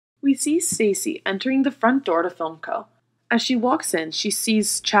We see Stacy entering the front door to FilmCo. As she walks in, she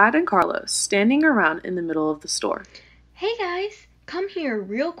sees Chad and Carlos standing around in the middle of the store. Hey guys, come here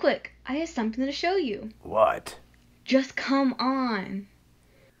real quick. I have something to show you. What? Just come on.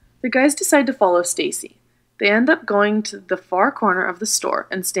 The guys decide to follow Stacy. They end up going to the far corner of the store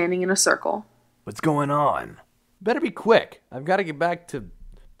and standing in a circle. What's going on? Better be quick. I've got to get back to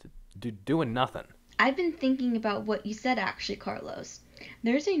doing nothing. I've been thinking about what you said actually, Carlos.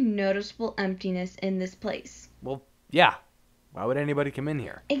 There's a noticeable emptiness in this place. Well, yeah. Why would anybody come in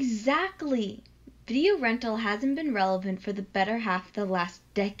here? Exactly. Video rental hasn't been relevant for the better half of the last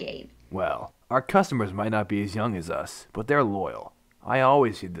decade. Well, our customers might not be as young as us, but they're loyal. I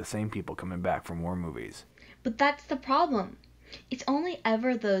always see the same people coming back for more movies. But that's the problem. It's only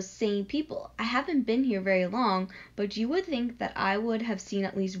ever those same people. I haven't been here very long, but you would think that I would have seen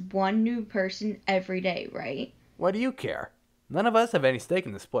at least one new person every day, right? Why do you care? None of us have any stake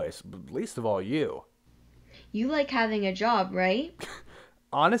in this place, but least of all you. You like having a job, right?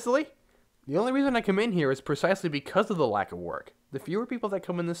 Honestly, the only reason I come in here is precisely because of the lack of work. The fewer people that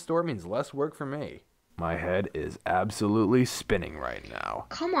come in this store means less work for me. My head is absolutely spinning right now.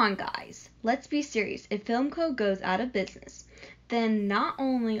 Come on, guys. Let's be serious. If FilmCo goes out of business, then not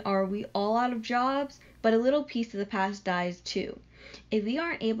only are we all out of jobs, but a little piece of the past dies too. If we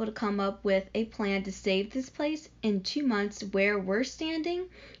aren't able to come up with a plan to save this place, in 2 months where we're standing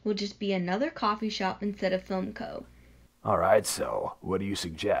will just be another coffee shop instead of FilmCo. Alright, so what do you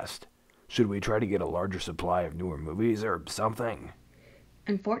suggest? Should we try to get a larger supply of newer movies or something?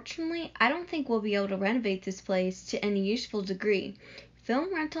 Unfortunately, I don't think we'll be able to renovate this place to any useful degree.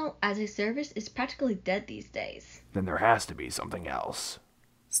 Film rental as a service is practically dead these days. Then there has to be something else.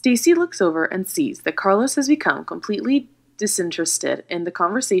 Stacy looks over and sees that Carlos has become completely disinterested in the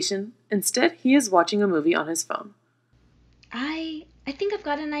conversation. Instead, he is watching a movie on his phone. I think I've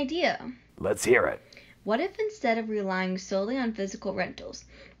got an idea. Let's hear it. What if instead of relying solely on physical rentals,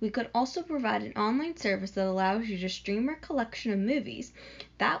 we could also provide an online service that allows you to stream our collection of movies?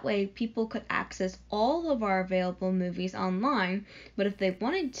 That way, people could access all of our available movies online, but if they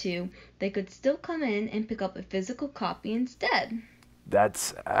wanted to, they could still come in and pick up a physical copy instead.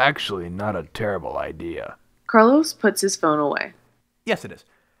 That's actually not a terrible idea. Carlos puts his phone away. Yes, it is.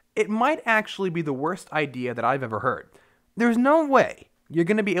 It might actually be the worst idea that I've ever heard. There's no way you're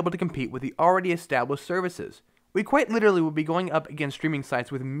going to be able to compete with the already established services. We quite literally would be going up against streaming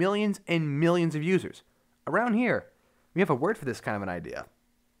sites with millions and millions of users. Around here, we have a word for this kind of an idea.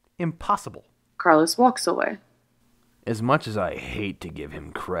 Impossible. Carlos walks away. As much as I hate to give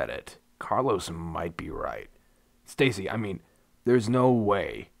him credit, Carlos might be right. Stacy, there's no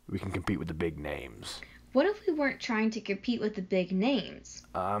way we can compete with the big names. What if we weren't trying to compete with the big names?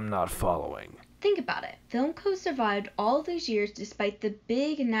 I'm not following. Think about it. FilmCo survived all these years despite the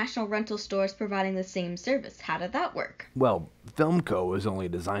big national rental stores providing the same service. How did that work? Well, FilmCo was only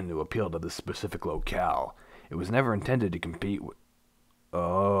designed to appeal to this specific locale. It was never intended to compete with...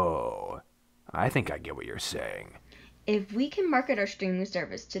 Oh, I think I get what you're saying. If we can market our streaming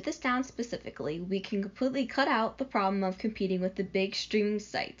service to this town specifically, we can completely cut out the problem of competing with the big streaming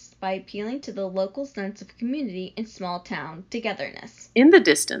sites by appealing to the local sense of community and small town togetherness. In the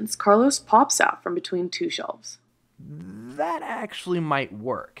distance, Carlos pops out from between two shelves. That actually might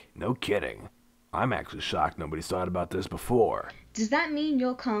work. No kidding. I'm actually shocked nobody's thought about this before. Does that mean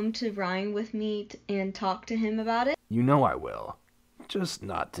you'll come to Ryan with me and talk to him about it? You know I will. Just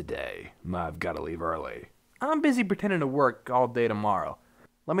not today. I've got to leave early. I'm busy pretending to work all day tomorrow.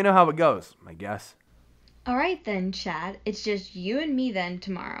 Let me know how it goes, I guess. Alright then, Chad. It's just you and me then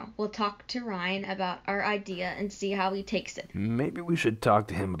tomorrow. We'll talk to Ryan about our idea and see how he takes it. Maybe we should talk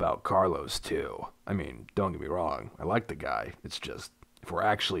to him about Carlos, too. Don't get me wrong. I like the guy. It's just, if we're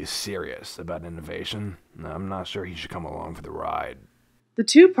actually serious about innovation, I'm not sure he should come along for the ride. The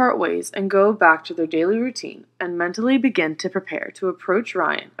two part ways and go back to their daily routine and mentally begin to prepare to approach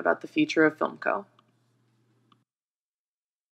Ryan about the future of FilmCo.